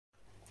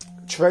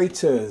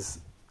Traitors,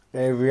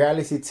 a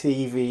reality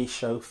TV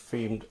show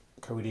themed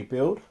Kodi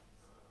build.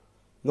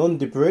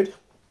 Non-Debrid,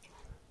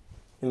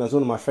 you know, it's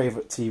one of my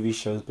favourite TV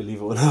shows, believe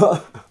it or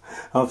not.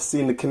 I've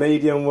seen the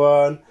Canadian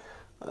one,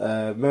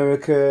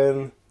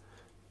 American,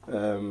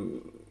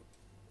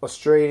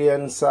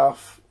 Australian,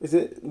 South, is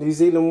it New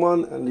Zealand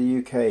one, and the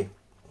UK.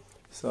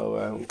 So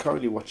I'm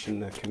currently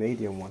watching the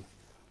Canadian one.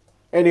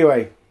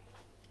 Anyway,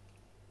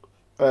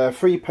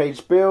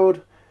 3-page build,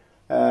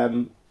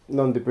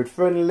 non-Debrid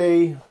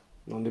friendly,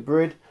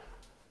 non-Debrid.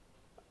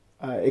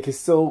 It can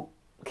still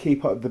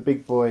keep up the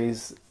big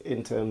boys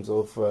in terms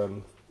of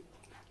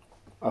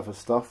other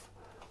stuff,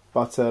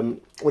 but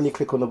when you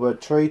click on the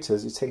word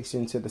Traitors, it takes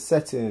you into the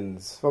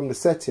settings. From the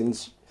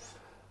settings,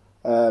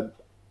 for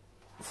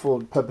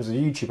the purpose of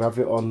YouTube, I have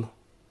it on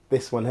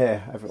this one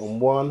here. I have it on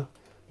 1.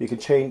 You can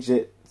change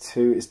it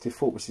to its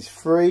default, which is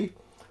 3,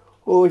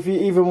 or if you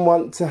even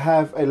want to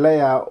have a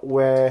layout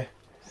where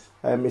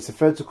it's a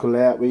vertical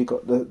layout where you've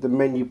got the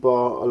menu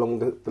bar along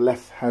the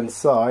left hand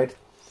side,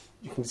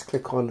 you can just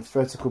click on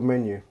vertical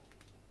menu.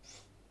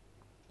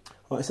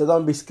 Alright, so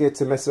don't be scared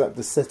to mess up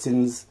the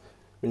settings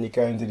when you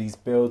go into these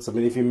builds. I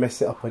mean, if you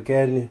mess it up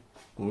again,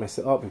 or mess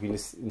it up, you can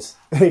just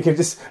you can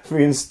just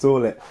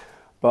reinstall it.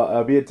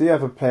 But you do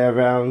have a play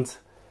around,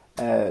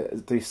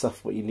 do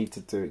stuff what you need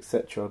to do,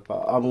 etc.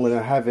 But I'm going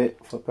to have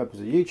it for the purpose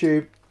of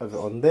YouTube. Have it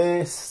on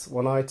this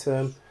one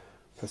item.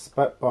 Press the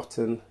back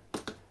button,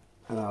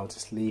 and I'll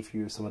just leave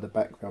you some of the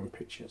background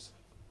pictures.